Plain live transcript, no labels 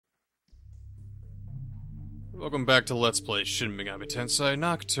Welcome back to Let's Play Shin Megami Tensei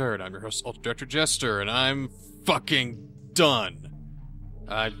Nocturne. I'm your host, Ultra Director Jester, and I'm fucking done.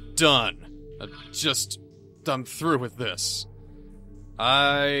 I'm done. I'm through with this.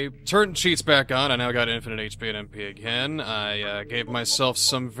 I turned cheats back on. I now got infinite HP and MP again. I gave myself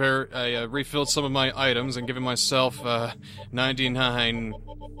some I refilled some of my items and given myself 99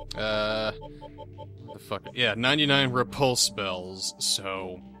 99 repulse spells.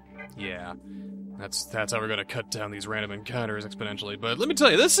 So yeah, that's how we're gonna cut down these random encounters exponentially. But let me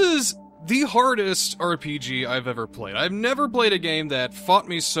tell you, this is the hardest RPG I've ever played. I've never played a game that fought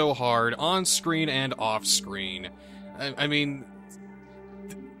me so hard on screen and off screen. I mean,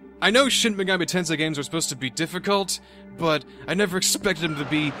 I know Shin Megami Tensei games are supposed to be difficult, but I never expected them to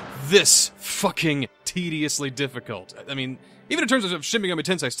be this fucking tediously difficult. I mean, even in terms of Shin Megami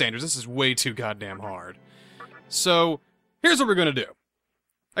Tensei standards, this is way too goddamn hard. So, here's what we're gonna do.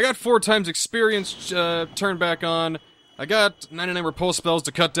 I got 4 times experience turned back on. I got 99 repulse spells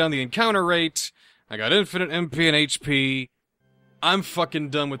to cut down the encounter rate. I got infinite MP and HP. I'm fucking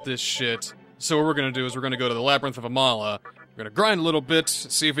done with this shit. So what we're gonna do is we're gonna go to the Labyrinth of Amala. We're gonna grind a little bit,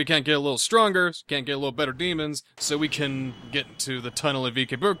 see if we can't get a little stronger, can't get a little better demons, so we can get into the tunnel of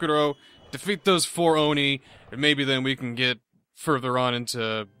Ikebukuro, defeat those 4 Oni, and maybe then we can get further on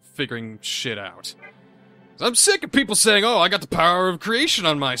into figuring shit out. I'm sick of people saying, oh, I got the power of creation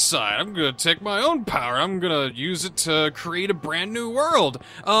on my side. I'm gonna take my own power. I'm gonna use it to create a brand new world.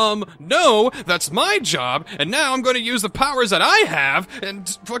 No, that's my job, and now I'm gonna use the powers that I have and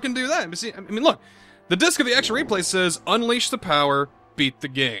fucking do that. See, I mean, look, the disc of the action replay says, unleash the power, beat the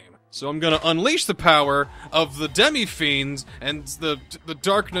game. So I'm gonna unleash the power of the demi-fiends and the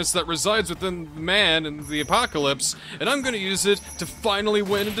darkness that resides within man and the apocalypse, and I'm gonna use it to finally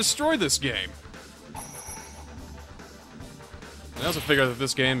win and destroy this game. I also figured out that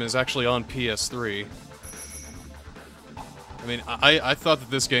this game is actually on PS3. I mean, I thought that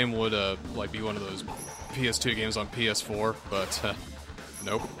this game would, like, be one of those PS2 games on PS4, but,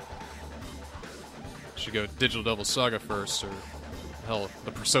 nope. Should go Digital Devil Saga first, or, hell,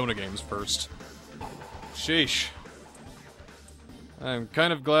 the Persona games first. Sheesh. I'm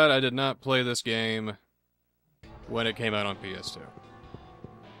kind of glad I did not play this game when it came out on PS2.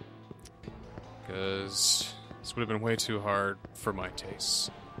 Because this would have been way too hard for my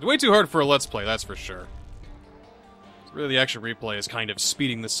tastes. Way too hard for a Let's Play, that's for sure. Really, the action replay is kind of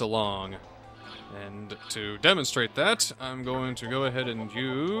speeding this along. And to demonstrate that, I'm going to go ahead and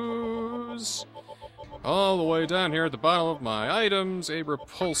use, all the way down here at the bottom of my items, a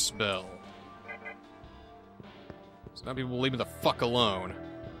repulse spell. So now people will leave me the fuck alone.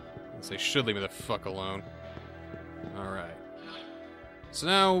 At least they should leave me the fuck alone. Alright. So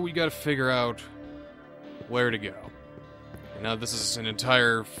now we gotta figure out where to go. And now this is an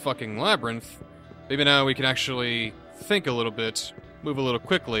entire fucking labyrinth. Maybe now we can actually think a little bit, move a little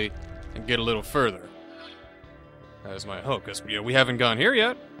quickly, and get a little further. That is my hope, because we haven't gone here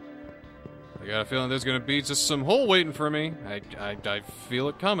yet. I got a feeling there's gonna be just some hole waiting for me. I feel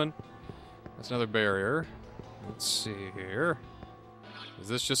it coming. That's another barrier. Let's see here. Is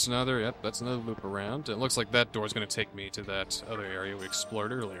this just another? Yep, that's another loop around. It looks like that door's gonna take me to that other area we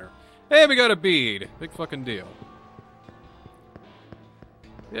explored earlier. Hey, we got a bead! Big fucking deal.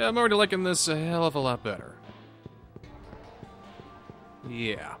 Yeah, I'm already liking this a hell of a lot better.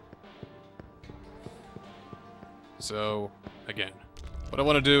 Yeah. So, again, what I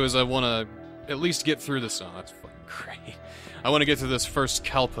want to do is I want to at least get through this. Oh, that's fucking great. I want to get through this first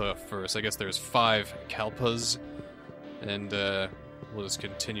Kalpa first. I guess there's 5 Kalpas. And, we'll just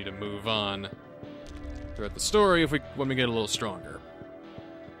continue to move on throughout the story when we get a little stronger.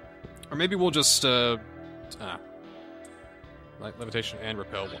 Or maybe we'll just, levitation and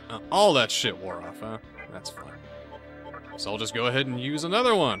repel. All that shit wore off, huh? That's fine. So I'll just go ahead and use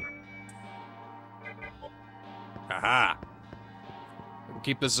another one. Haha! I can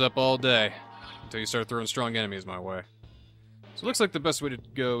keep this up all day, until you start throwing strong enemies my way. So it looks like the best way to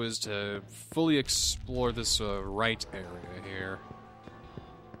go is to fully explore this, right area here.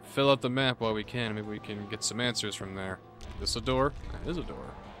 Fill out the map while we can, maybe we can get some answers from there. Is this a door? That is a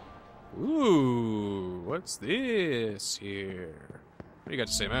door. Ooh, what's this here? What do you got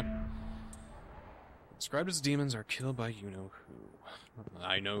to say, man? Described as demons are killed by you-know-who.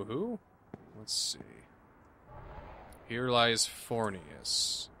 I know who? Let's see. Here lies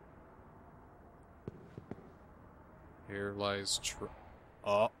Fornius. Here lies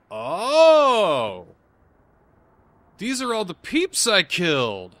Oh! These are all the peeps I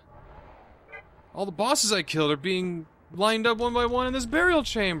killed! All the bosses I killed are being lined up one by one in this burial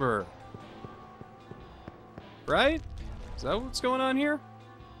chamber. Right? Is that what's going on here?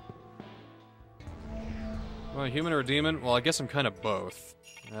 Am I a human or a demon? Well, I guess I'm kind of both.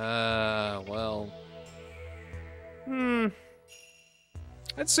 Well...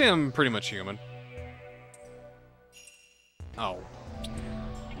 I'd say I'm pretty much human. Oh.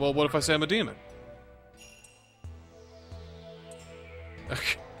 Well, what if I say I'm a demon?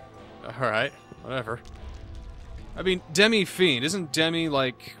 Alright, whatever. I mean, demi-fiend. Isn't demi,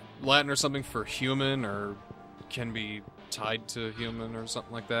 like, Latin or something for human, or can be tied to human or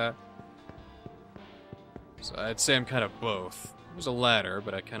something like that? So I'd say I'm kind of both. There's a ladder,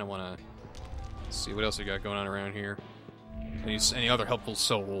 but I kind of want to see what else we got going on around here. Any other helpful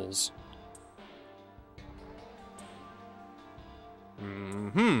souls?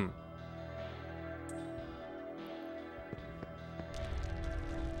 Mm-hmm.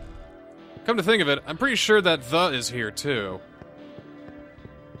 Come to think of it, I'm pretty sure that the is here too.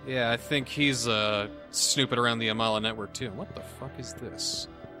 Yeah, I think he's snooping around the Amala network too. What the fuck is this?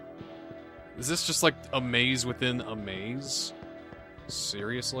 Is this just like a maze within a maze?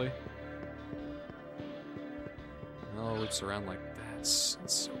 Seriously? Oh, it loops around like that. That's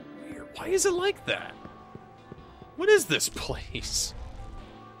so weird. Why is it like that? What is this place?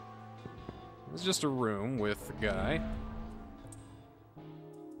 It's just a room with a guy.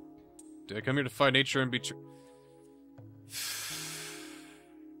 Did I come here to fight nature and be true?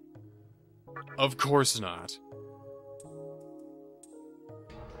 Of course not.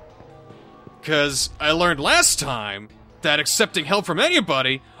 Because I learned last time that accepting help from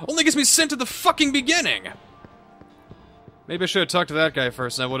anybody only gets me sent to the fucking beginning. Maybe I should have talked to that guy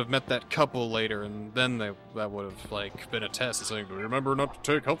first, and I would have met that couple later, and then that would have, like, been a test. It's like, do you remember not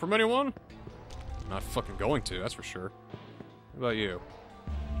to take help from anyone? I'm not fucking going to, that's for sure. What about you?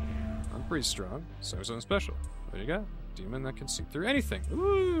 I'm pretty strong, so something special. What do you got? Demon that can see through anything.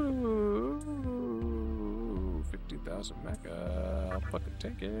 Ooh, 50,000 mecha. I'll fucking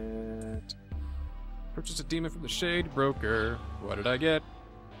take it. Purchase a demon from the Shade Broker. What did I get?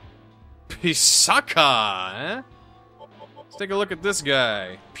 Pisaka, eh? Let's take a look at this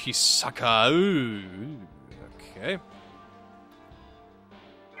guy. Pisaka. Ooh. Okay.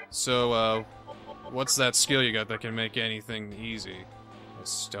 So, what's that skill you got that can make anything easy?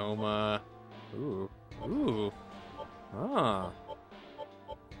 Stoma. Ooh. Ooh. Ah.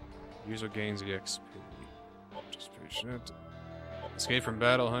 User gains EXP. Just patient. Escape from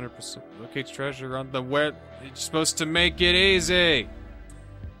battle 100%. Locates treasure on the wet. It's supposed to make it easy.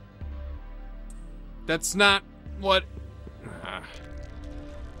 That's not what.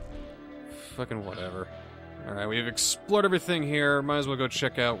 Fucking whatever. Alright, we've explored everything here. Might as well go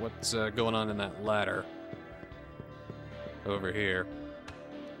check out what's going on in that ladder. Over here.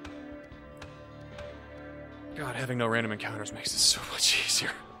 God, having no random encounters makes it so much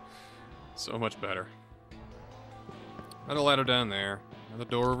easier. So much better. Another ladder down there. Another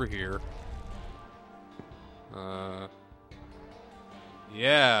door over here.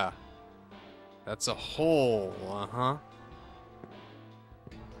 Yeah. That's a hole, uh-huh.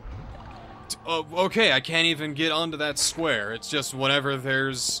 Oh, okay, I can't even get onto that square. It's just whenever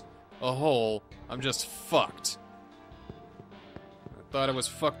there's a hole, I'm just fucked. I thought I was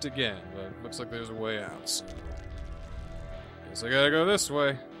fucked again, but looks like there's a way out, so... Guess I gotta go this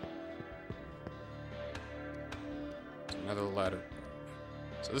way. Another ladder.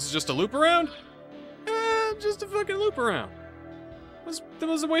 So this is just a loop around? Just a fucking loop around. That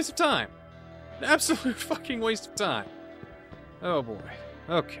was a waste of time. An absolute fucking waste of time. Oh boy.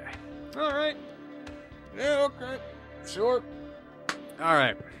 Okay. Alright. Yeah, okay. Sure.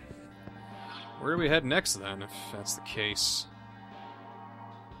 Alright. Where do we head next then, if that's the case?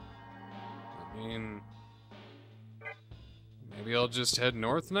 I mean... Maybe I'll just head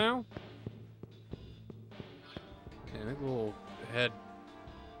north now? Yeah, maybe we'll head...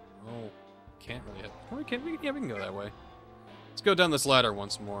 Oh, can't really head... Oh, we can go that way. Let's go down this ladder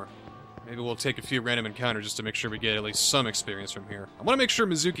once more. Maybe we'll take a few random encounters just to make sure we get at least some experience from here. I want to make sure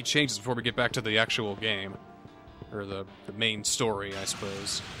Mizuki changes before we get back to the actual game. Or the main story, I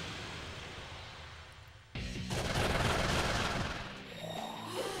suppose.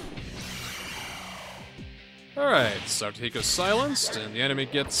 Alright, Sartihiko's silenced, and the enemy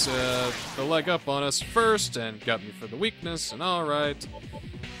gets the leg up on us first, and got me for the weakness, and alright.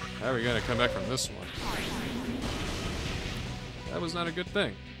 How are we gonna come back from this one? That was not a good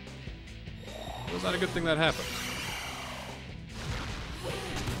thing. It was not a good thing that happened.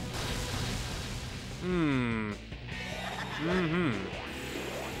 Mm-hmm.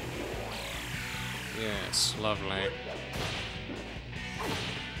 Yes, lovely.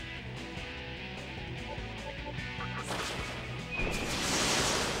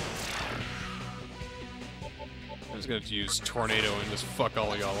 I'm just gonna use Tornado and just fuck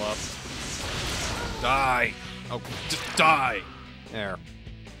all of y'all up. Die! Oh, just die! There.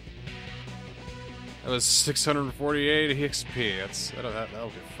 That was 648 XP. That'll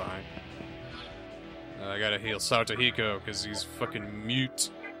be fine. I gotta heal Satahiko, because he's fucking mute.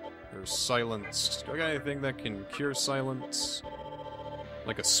 Or silenced. Do I got anything that can cure silence?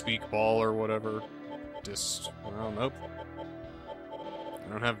 Like a speak ball or whatever? Well, nope. I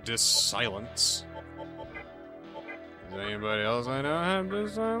don't have silence. Does anybody else I know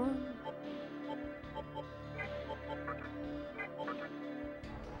have silence?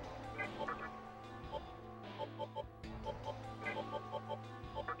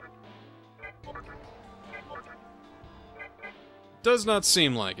 Does not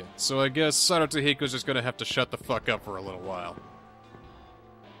seem like it, so I guess Satahiko's just gonna have to shut the fuck up for a little while.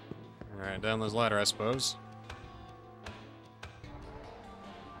 Alright, down this ladder, I suppose.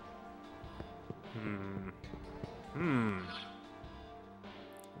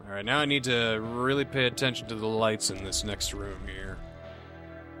 Alright, now I need to really pay attention to the lights in this next room here.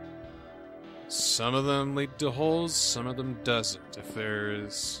 Some of them lead to holes, some of them doesn't. If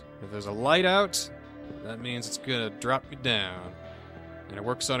there's a light out, that means it's gonna drop me down. And it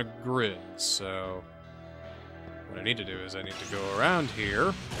works on a grid, so what I need to do is I need to go around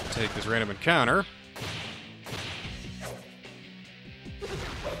here, take this random encounter.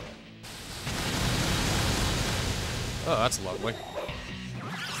 Oh, that's lovely.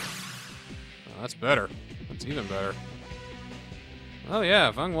 Oh, that's better. That's even better. Oh yeah,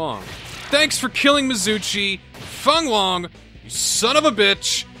 Feng Wong. Thanks for killing Mizuchi! Feng Wong, you son of a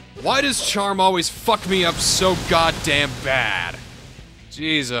bitch! Why does charm always fuck me up so goddamn bad?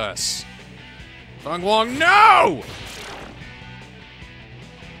 Jesus. Feng Wong, no!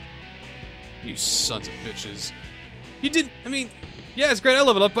 You sons of bitches. You didn't, I mean, yeah, it's great I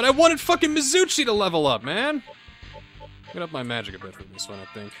leveled up, but I wanted fucking Mizuchi to level up, man! Get up my magic a bit for this one, I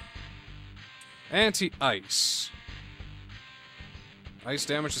think. Anti-ice. Ice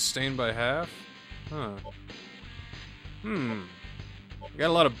damage sustained by half? Huh. We got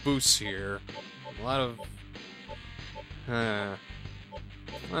a lot of boosts here. A lot of...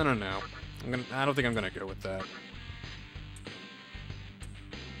 I don't know. I don't think I'm gonna go with that.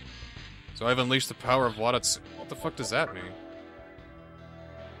 So I've unleashed the power of Wadatsu. What the fuck does that mean?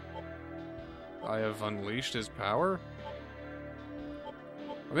 I have unleashed his power?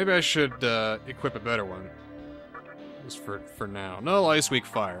 Or maybe I should equip a better one. Just for now. No Ice Weak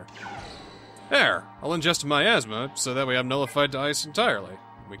Fire. There! I'll ingest miasma, so that way I'm nullified to ice entirely.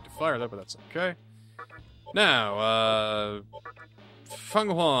 I'm weak to fire though, but that's okay. Now, Feng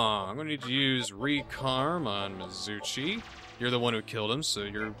Huang, I'm gonna need to use Recarm on Mizuchi. You're the one who killed him, so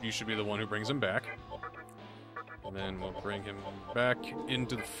you should be the one who brings him back. And then we'll bring him back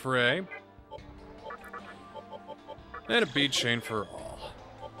into the fray. And a bead chain for all.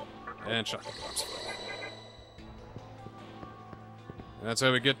 And chocolate drops for all. And that's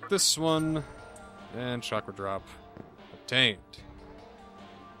how we get this one. And chakra drop obtained.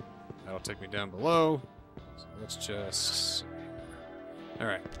 That'll take me down below. So let's just...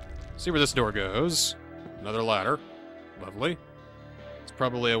 Alright. See where this door goes. Another ladder. Lovely. It's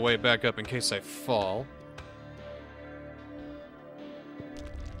probably a way back up in case I fall.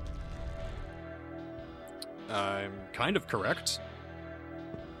 I'm kind of correct.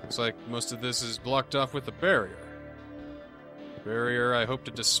 Looks like most of this is blocked off with a barrier. Barrier I hope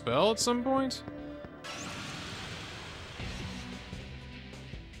to dispel at some point?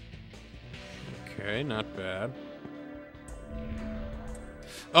 Okay, not bad.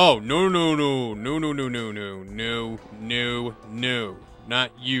 Oh, no.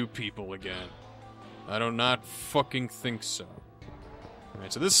 Not you people again. I do not fucking think so.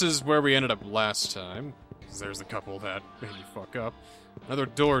 Alright, so this is where we ended up last time. There's a couple that made me fuck up. Another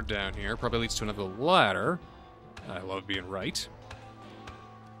door down here, probably leads to another ladder. I love being right.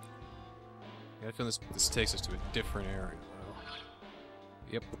 Yeah, I feel this takes us to a different area, though.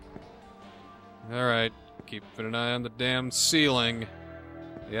 Yep. Alright, keeping an eye on the damn ceiling.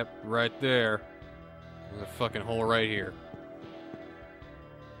 Yep, right there. There's a fucking hole right here.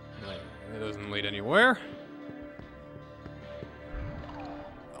 It doesn't lead anywhere.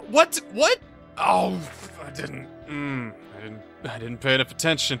 What? What? Oh, I didn't pay enough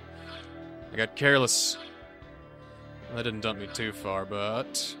attention. I got careless. That didn't dump me too far,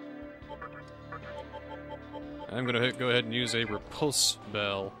 but I'm gonna go ahead and use a repulse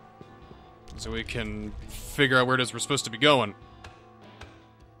bell so we can figure out where it is we're supposed to be going.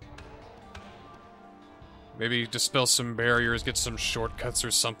 Maybe dispel some barriers, get some shortcuts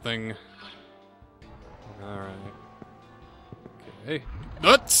or something. Alright. Okay.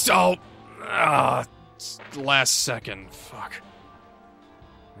 Let's last second. Fuck.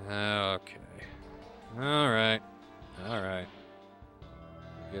 Okay. Alright.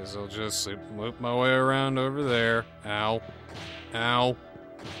 guess I'll just loop my way around over there. Ow. Ow.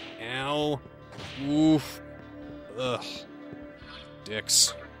 Ow. Oof. Ugh.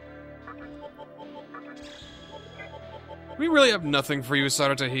 Dicks. We really have nothing for you,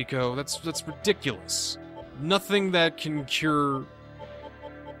 Sarata Hiko. That's ridiculous. Nothing that can cure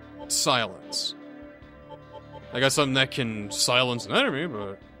silence. I got something that can silence an enemy,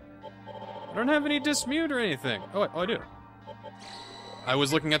 but I don't have any dismute or anything. Oh, I do. I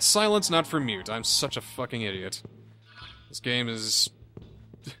was looking at silence, not for mute. I'm such a fucking idiot. This game is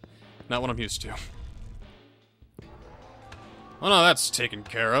not what I'm used to. Oh no, that's taken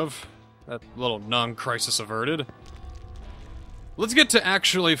care of. That little non-crisis averted. Let's get to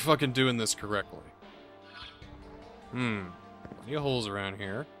actually fucking doing this correctly. Plenty of holes around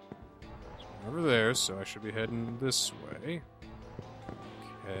here. Over there, so I should be heading this way.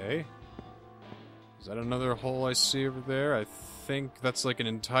 Okay. Is that another hole I see over there? I think that's like an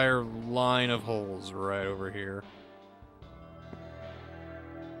entire line of holes right over here.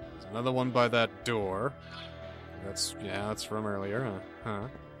 There's another one by that door. That's from earlier, huh?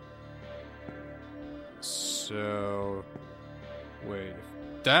 So... wait, if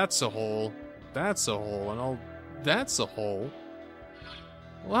that's a hole, and all that's a hole.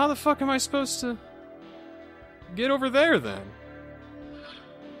 Well, how the fuck am I supposed to get over there, then?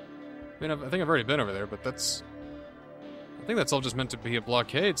 I mean, I think I've already been over there, but I think that's all just meant to be a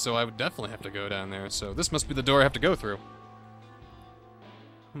blockade, so I would definitely have to go down there. So this must be the door I have to go through.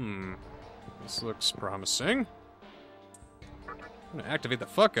 This looks promising. I'm gonna activate the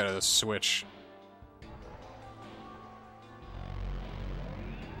fuck out of this switch.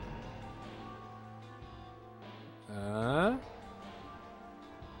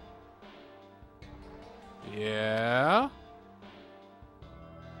 Yeah?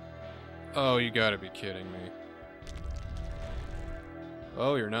 Oh, you gotta be kidding me.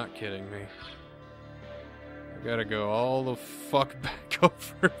 Oh, you're not kidding me. I gotta go all the fuck back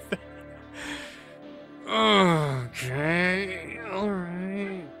over there. Okay,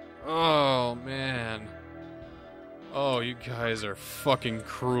 alright. Oh, man. Oh, you guys are fucking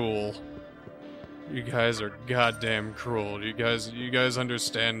cruel. You guys are goddamn cruel. You guys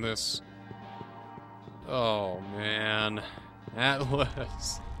understand this? Oh, man.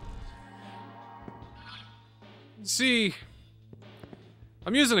 Atlas. See,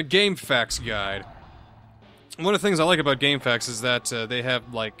 I'm using a GameFAQs guide. One of the things I like about GameFAQs is that they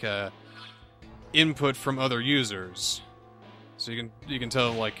have, like, input from other users. So you can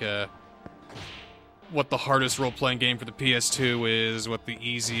tell, like, what the hardest role-playing game for the PS2 is, what the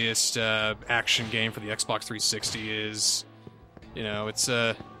easiest action game for the Xbox 360 is. You know, it's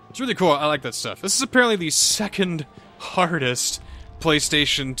really cool. I like that stuff. This is apparently the second hardest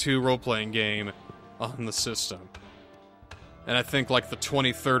PlayStation 2 role-playing game on the system. And I think, like, the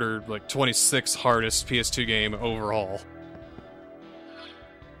 23rd or, like, 26th hardest PS2 game overall.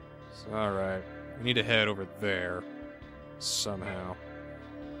 So, alright. I need to head over there. Somehow.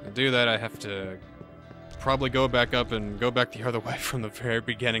 To do that, I have to probably go back up and go back the other way from the very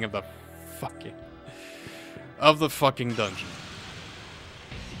beginning of the fucking dungeon.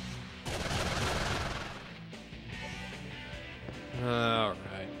 Alright.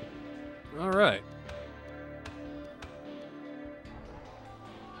 Alright.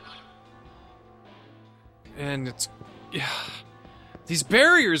 And it's... yeah. These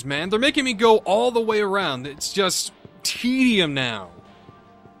barriers, man, they're making me go all the way around. It's just tedium now.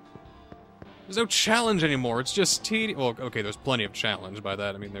 There's no challenge anymore, it's just tedium. Well, okay, there's plenty of challenge by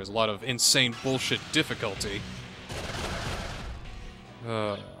that. I mean, there's a lot of insane bullshit difficulty.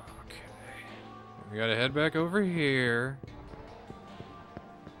 Okay. We gotta head back over here.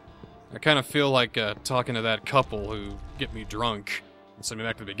 I kind of feel like talking to that couple who get me drunk and send me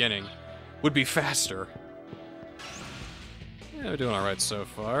back to the beginning would be faster. Yeah, we're doing alright so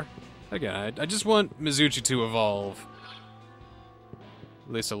far. Again, I just want Mizuchi to evolve.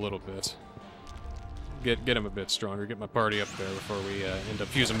 At least a little bit. Get him a bit stronger, get my party up there before we end up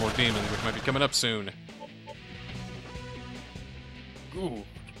fusing more demons, which might be coming up soon. Good.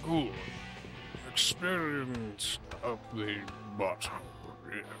 Experience up the bottom.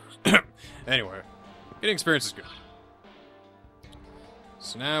 Yes. Anyway, getting experience is good.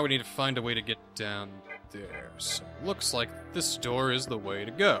 So now we need to find a way to get down there. So looks like this door is the way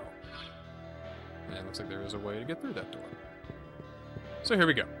to go. And looks like there is a way to get through that door. So here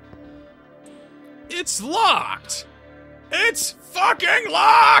we go. It's locked! It's fucking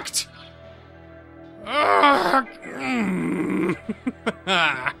locked!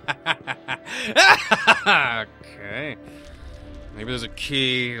 Okay. Maybe there's a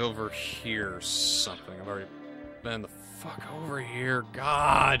key over here or something. I've already bend the fuck over here.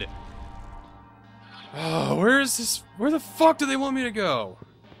 God! Oh, where is this? Where the fuck do they want me to go?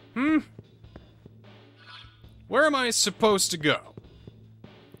 Where am I supposed to go?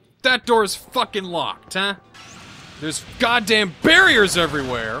 That door's fucking locked, huh? There's goddamn barriers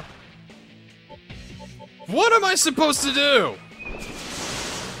everywhere! What am I supposed to do?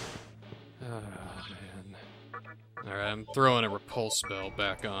 Oh, man. Alright, I'm throwing a repulse spell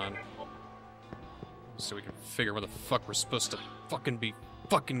back on. So we can figure where the fuck we're supposed to fucking be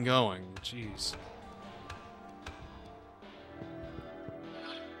fucking going. Jeez.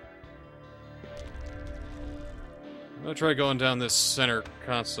 I'm gonna try going down this center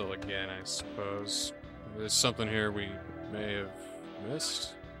console again, I suppose. There's something here we may have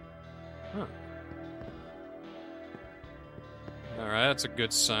missed. Huh. Alright, that's a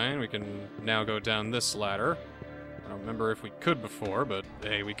good sign. We can now go down this ladder. I don't remember if we could before, but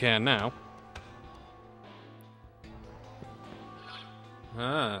hey, we can now.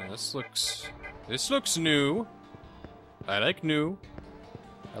 Ah, this looks new. I like new.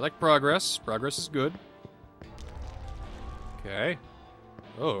 I like progress. Progress is good. Okay.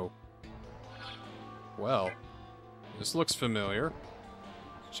 Oh. Well, this looks familiar.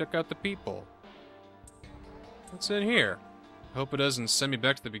 Check out the people. What's in here? Hope it doesn't send me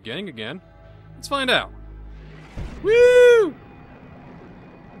back to the beginning again. Let's find out. Woo!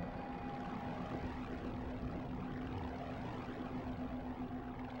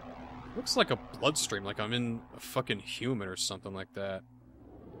 Looks like a bloodstream, like I'm in a fucking human or something like that.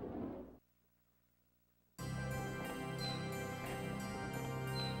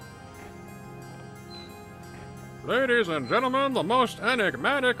 Ladies and gentlemen, the most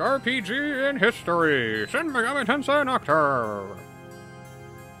enigmatic RPG in history, Shin Megami Tensei Nocturne.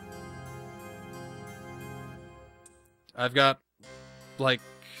 I've got, like,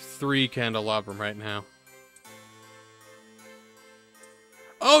 3 candelabrum right now.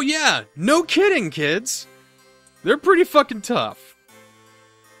 Oh yeah! No kidding, kids! They're pretty fucking tough.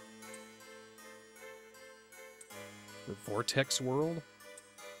 The Vortex World?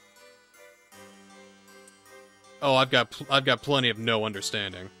 Oh, I've got plenty of no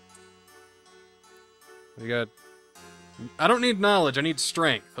understanding. I don't need knowledge, I need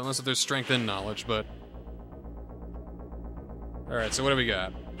strength. Unless if there's strength in knowledge, but... Alright, so what do we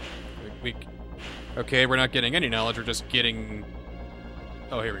got? Okay, we're not getting any knowledge, we're just getting...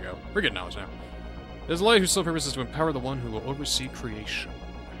 Oh, here we go. We're getting knowledge now. There's a light whose sole purpose is to empower the one who will oversee creation.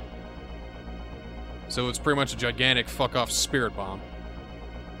 So it's pretty much a gigantic fuck-off spirit bomb.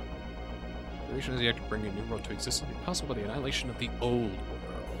 Creation is the act of bringing a new world to existence, made possible by the annihilation of the old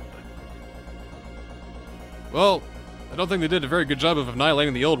world. Well, I don't think they did a very good job of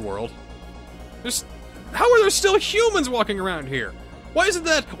annihilating the old world. How are there still humans walking around here? Why is it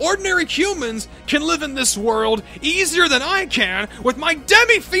that ordinary humans can live in this world easier than I can with my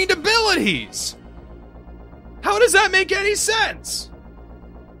demi-fiend abilities? How does that make any sense?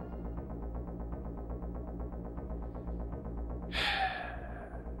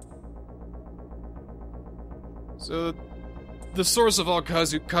 So, the source of all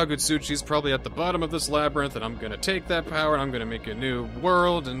Kagutsuchi is probably at the bottom of this labyrinth, and I'm gonna take that power, and I'm gonna make a new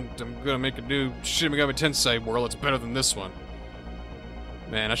world, and I'm gonna make a new Shin Megami Tensei world that's better than this one.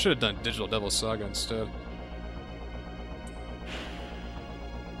 Man, I should have done Digital Devil Saga instead.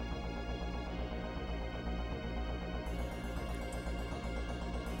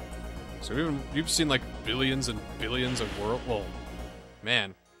 So you've seen like billions and billions of worlds. Well,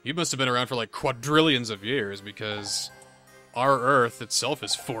 man, you must have been around for like quadrillions of years, because our Earth itself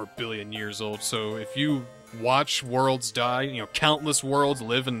is 4 billion years old. So if you watch worlds die, you know, countless worlds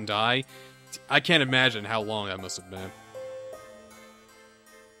live and die, I can't imagine how long that must have been.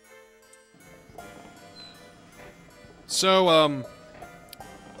 So,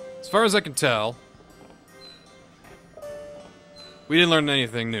 as far as I can tell, we didn't learn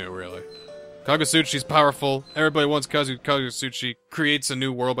anything new, really. Kagutsuchi's powerful, everybody wants Kagutsuchi, creates a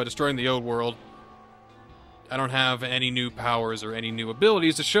new world by destroying the old world. I don't have any new powers or any new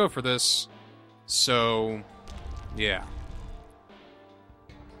abilities to show for this, so, yeah.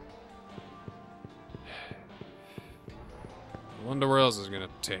 I wonder where else is gonna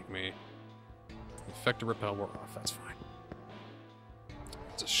take me. Effective repel wore off, that's fine.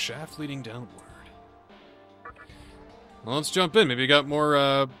 It's a shaft leading downward. Well, let's jump in. Maybe you got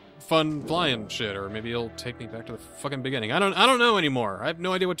more fun flying shit, or maybe it'll take me back to the fucking beginning. I don't know anymore. I have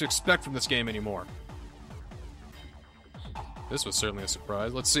no idea what to expect from this game anymore. This was certainly a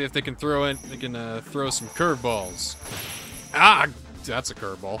surprise. Let's see if they can throw throw some curveballs. Ah, that's a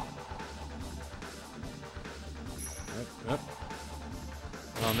curveball. Yep.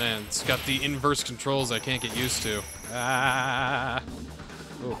 Oh man, it's got the inverse controls I can't get used to. Ah!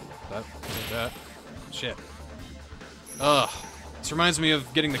 Oh, that. Shit. Ugh. This reminds me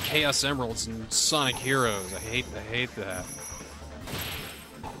of getting the Chaos Emeralds in Sonic Heroes. I hate that.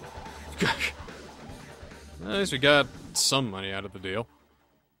 At least we got some money out of the deal.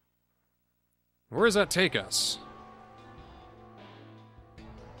 Where does that take us?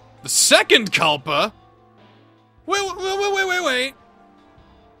 The second Kalpa? Wait.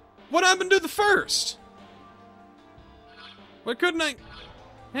 What happened to the first? Why couldn't I...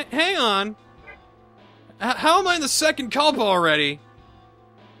 hang on. How am I in the second Kalpa already?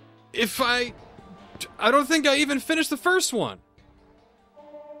 If I don't think I even finished the first one.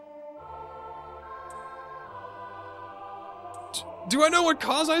 Do I know what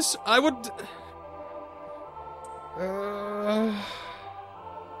cause I would...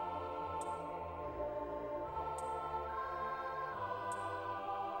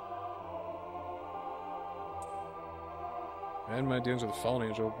 I end my dealings with the fallen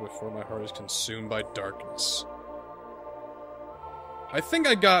angel before my heart is consumed by darkness. I think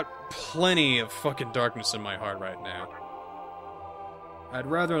I got plenty of fucking darkness in my heart right now. I'd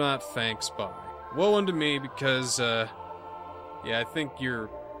rather not thanks, bye. Woe unto me because, yeah, I think you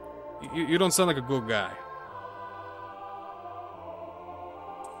don't sound like a good guy.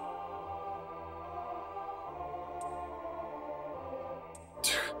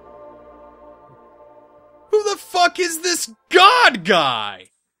 Who the fuck is this God guy?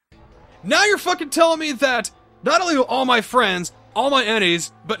 Now you're fucking telling me that not only all my friends, all my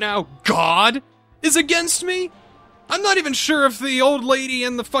enemies, but now God is against me? I'm not even sure if the old lady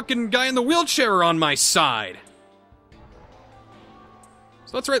and the fucking guy in the wheelchair are on my side.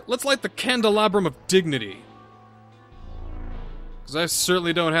 So let's light the candelabrum of dignity. Because I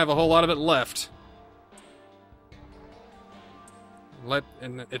certainly don't have a whole lot of it left. Light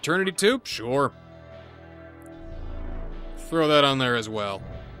an eternity tube? Sure. Throw that on there as well.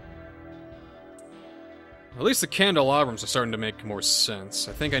 At least the candelabrums are starting to make more sense.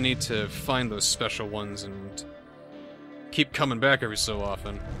 I think I need to find those special ones and keep coming back every so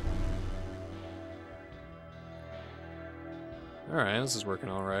often. Alright, this is working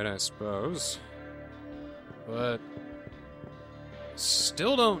alright, I suppose. But...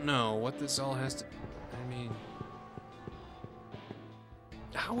 still don't know what this all has to... I mean...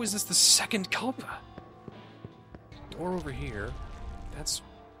 how is this the second Kalpa? Door over here. That's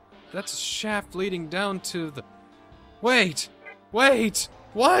a shaft leading down to the... Wait!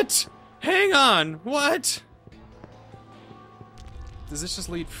 What? Hang on! What? Does this just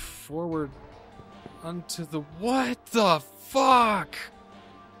lead forward onto the... what the fuck?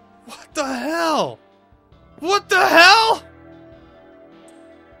 What the hell? What the hell?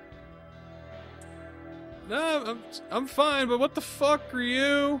 No, I'm fine, but what the fuck are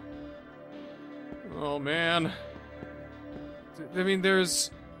you? Oh, man. I mean, there's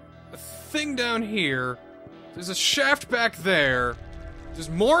a thing down here. There's a shaft back there. There's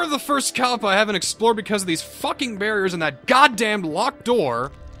more of the first Kalpa I haven't explored because of these fucking barriers and that goddamn locked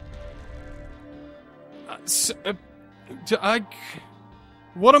door.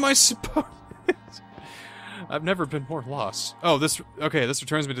 What am I supposed... I've never been more lost. Oh, okay, this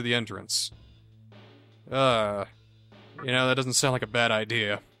returns me to the entrance. You know, that doesn't sound like a bad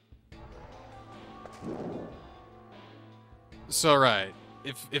idea. So, right.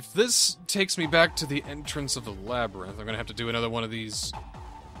 If this takes me back to the entrance of the labyrinth, I'm gonna have to do another one of these...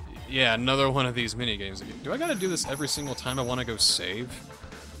 yeah, another one of these minigames again. Do I gotta do this every single time I want to go save?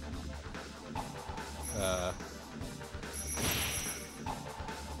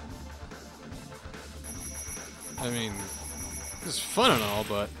 I mean, this is fun and all,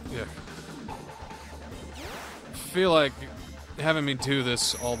 but... yeah. I feel like having me do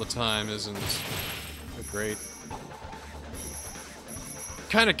this all the time isn't great.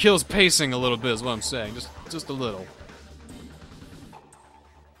 Kind of kills pacing a little bit is what I'm saying, just a little.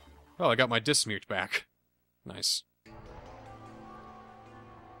 Oh, I got my dismute back. Nice.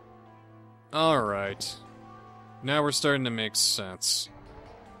 Alright. Now we're starting to make sense.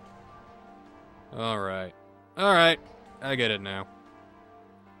 Alright. Alright, I get it now.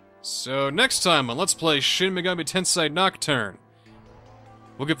 So, next time on Let's Play Shin Megami Tensei Nocturne,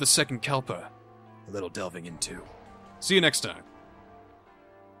 we'll give the second Kalpa a little delving into. See you next time.